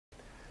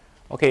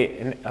Okay,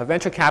 and a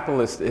venture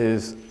capitalist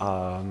is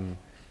a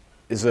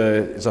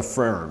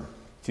firm.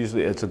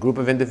 It's a group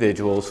of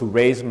individuals who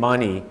raise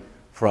money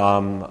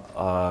from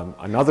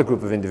another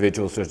group of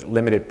individuals who are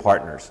limited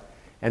partners.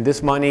 And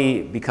this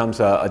money becomes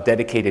a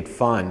dedicated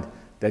fund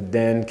that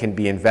then can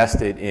be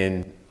invested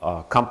in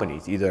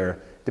companies,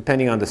 either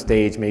depending on the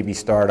stage, maybe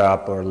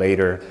startup or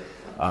later.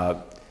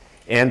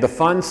 And the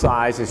fund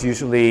size is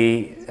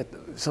usually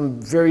some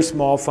very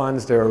small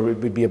funds. There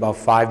would be about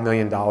 $5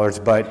 million,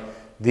 but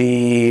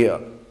the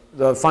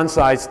fund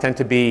size tend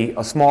to be,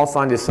 a small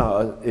fund is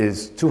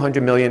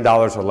 $200 million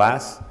or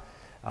less.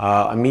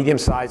 A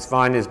medium-sized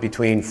fund is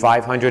between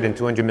 $500 and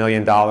 $200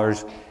 million,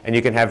 and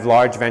you can have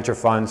large venture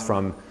funds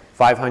from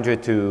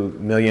 $500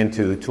 million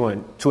to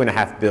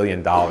 $2.5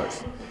 billion.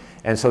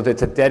 And so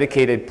it's a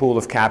dedicated pool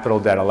of capital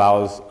that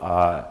allows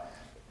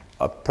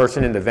a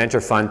person in the venture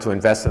fund to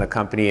invest in a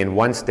company in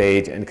one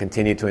stage and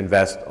continue to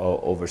invest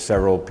over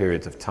several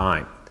periods of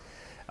time.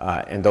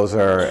 And those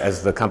are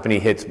as the company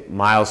hits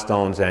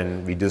milestones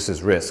and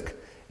reduces risk.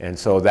 And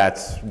so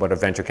that's what a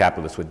venture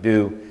capitalist would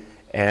do.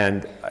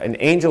 And an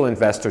angel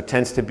investor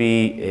tends to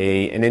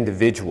be an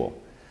individual.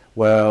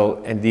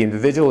 Well, and the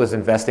individual is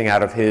investing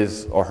out of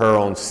his or her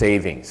own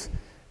savings.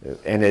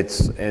 And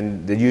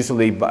they're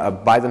usually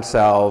by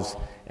themselves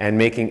and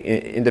making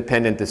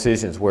independent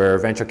decisions, where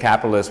venture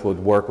capitalists would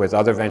work with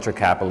other venture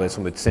capitalists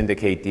and would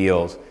syndicate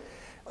deals.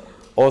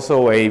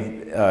 Also,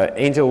 an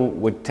angel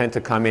would tend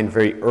to come in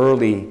very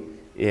early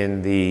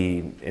in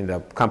the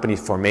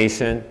company's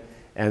formation,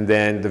 and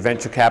then the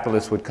venture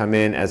capitalist would come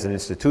in as an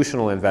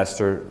institutional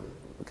investor.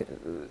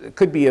 It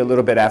could be a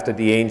little bit after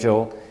the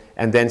angel,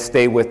 and then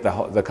stay with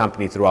the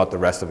company throughout the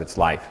rest of its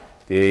life.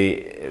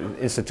 The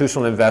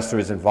institutional investor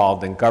is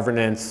involved in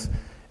governance,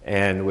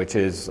 and which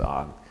is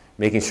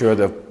making sure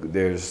that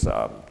there's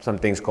some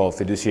things called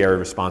fiduciary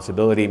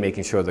responsibility,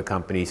 making sure the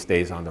company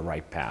stays on the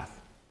right path.